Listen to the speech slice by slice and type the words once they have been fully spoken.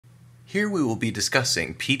Here we will be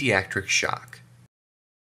discussing pediatric shock.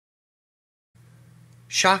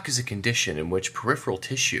 Shock is a condition in which peripheral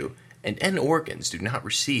tissue and end organs do not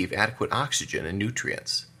receive adequate oxygen and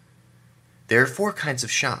nutrients. There are 4 kinds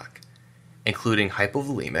of shock, including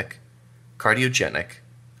hypovolemic, cardiogenic,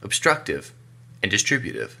 obstructive, and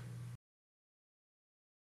distributive.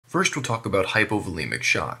 First, we'll talk about hypovolemic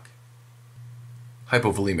shock.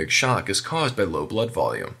 Hypovolemic shock is caused by low blood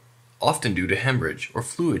volume, often due to hemorrhage or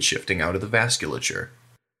fluid shifting out of the vasculature.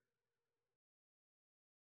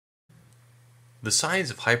 The signs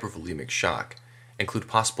of hypervolemic shock include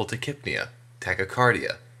possible tachypnea,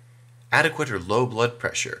 tachycardia, adequate or low blood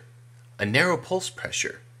pressure, a narrow pulse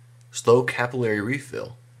pressure, slow capillary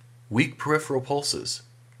refill, weak peripheral pulses,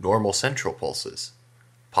 normal central pulses,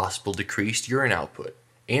 possible decreased urine output,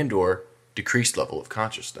 and/or decreased level of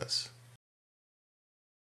consciousness.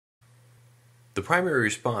 The primary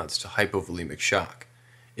response to hypovolemic shock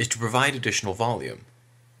is to provide additional volume.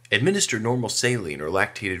 Administer normal saline or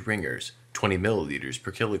lactated ringers, 20 milliliters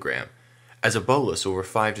per kilogram, as a bolus over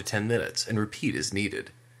 5 to 10 minutes and repeat as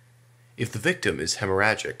needed. If the victim is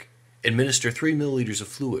hemorrhagic, administer 3 milliliters of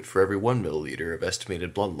fluid for every 1 milliliter of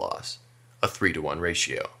estimated blood loss, a 3-to-1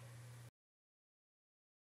 ratio.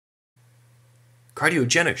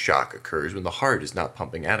 Cardiogenic shock occurs when the heart is not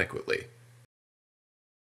pumping adequately.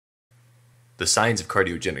 The signs of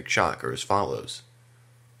cardiogenic shock are as follows: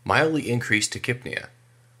 mildly increased tachypnea,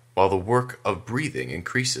 while the work of breathing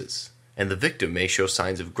increases, and the victim may show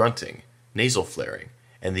signs of grunting, nasal flaring,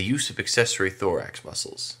 and the use of accessory thorax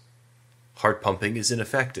muscles. Heart pumping is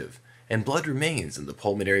ineffective, and blood remains in the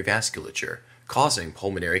pulmonary vasculature, causing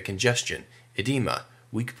pulmonary congestion, edema,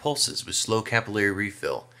 weak pulses with slow capillary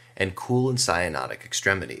refill, and cool and cyanotic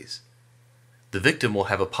extremities. The victim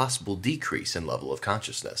will have a possible decrease in level of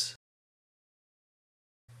consciousness.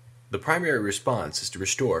 The primary response is to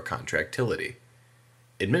restore contractility.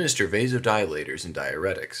 Administer vasodilators and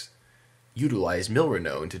diuretics. Utilize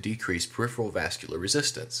milrinone to decrease peripheral vascular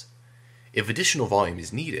resistance. If additional volume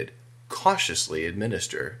is needed, cautiously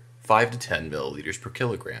administer 5 to 10 milliliters per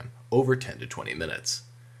kilogram over 10 to 20 minutes.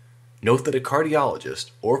 Note that a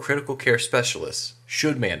cardiologist or critical care specialist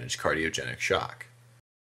should manage cardiogenic shock.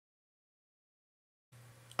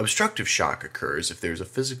 Obstructive shock occurs if there is a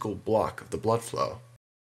physical block of the blood flow.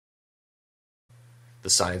 The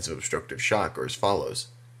signs of obstructive shock are as follows: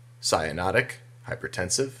 cyanotic,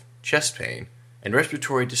 hypertensive, chest pain, and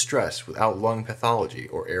respiratory distress without lung pathology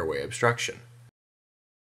or airway obstruction.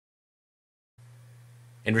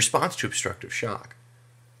 In response to obstructive shock,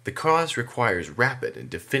 the cause requires rapid and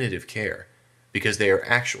definitive care because they are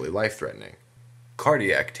actually life-threatening.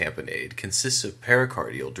 Cardiac tamponade consists of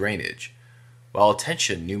pericardial drainage, while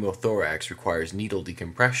tension pneumothorax requires needle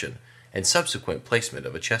decompression and subsequent placement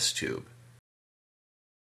of a chest tube.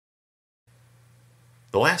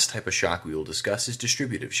 The last type of shock we will discuss is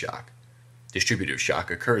distributive shock. Distributive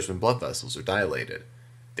shock occurs when blood vessels are dilated.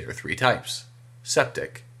 There are 3 types: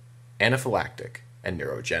 septic, anaphylactic, and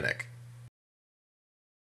neurogenic.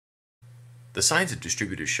 The signs of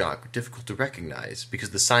distributive shock are difficult to recognize because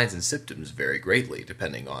the signs and symptoms vary greatly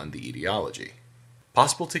depending on the etiology.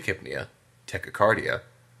 Possible tachypnea, tachycardia,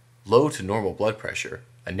 low to normal blood pressure,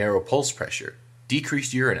 a narrow pulse pressure,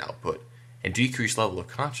 decreased urine output, and decreased level of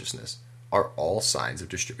consciousness are all signs of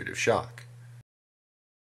distributive shock.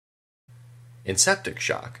 In septic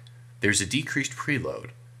shock, there's a decreased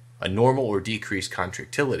preload, a normal or decreased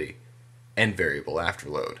contractility, and variable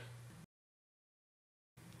afterload.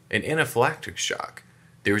 In anaphylactic shock,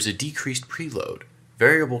 there is a decreased preload,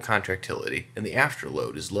 variable contractility, and the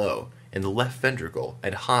afterload is low in the left ventricle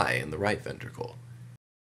and high in the right ventricle.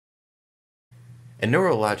 In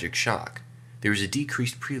neurologic shock, there is a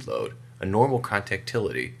decreased preload, a normal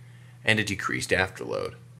contractility, and a decreased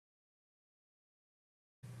afterload.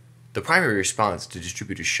 The primary response to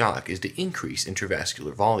distributive shock is to increase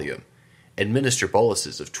intravascular volume, administer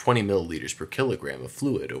boluses of 20 milliliters per kilogram of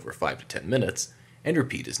fluid over 5 to 10 minutes, and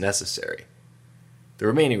repeat as necessary. The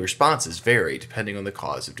remaining responses vary depending on the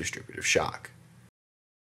cause of distributive shock.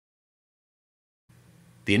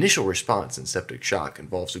 The initial response in septic shock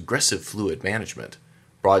involves aggressive fluid management,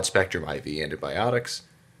 broad-spectrum IV antibiotics,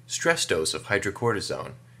 stress dose of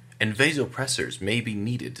hydrocortisone, and vasopressors may be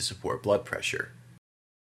needed to support blood pressure.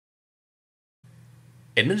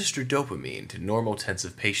 Administer dopamine to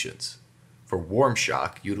normotensive patients. For warm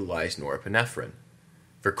shock, utilize norepinephrine.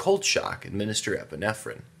 For cold shock, administer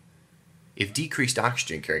epinephrine. If decreased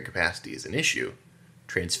oxygen carrying capacity is an issue,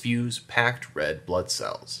 transfuse packed red blood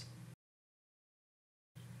cells.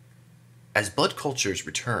 As blood cultures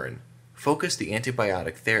return, focus the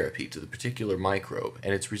antibiotic therapy to the particular microbe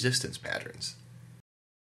and its resistance patterns.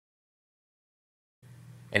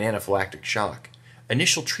 and anaphylactic shock,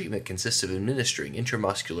 initial treatment consists of administering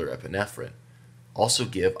intramuscular epinephrine. Also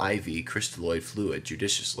give IV crystalloid fluid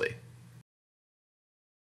judiciously.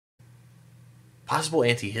 Possible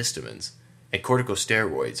antihistamines and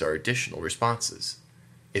corticosteroids are additional responses.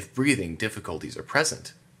 If breathing difficulties are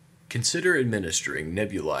present, consider administering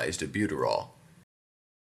nebulized albuterol.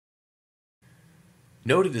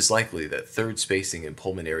 Note it is likely that third spacing in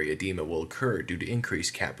pulmonary edema will occur due to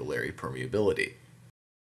increased capillary permeability.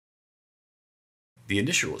 The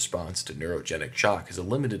initial response to neurogenic shock has a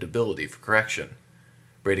limited ability for correction.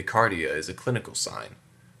 Bradycardia is a clinical sign.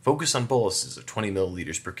 Focus on boluses of 20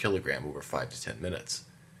 milliliters per kilogram over 5 to 10 minutes.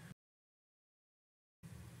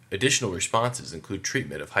 Additional responses include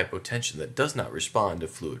treatment of hypotension that does not respond to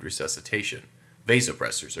fluid resuscitation.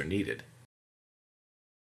 Vasopressors are needed.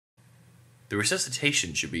 The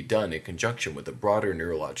resuscitation should be done in conjunction with a broader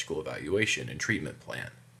neurological evaluation and treatment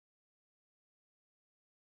plan.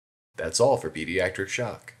 That's all for pediatric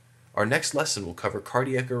shock. Our next lesson will cover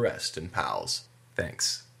cardiac arrest and PALS.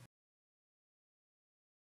 Thanks.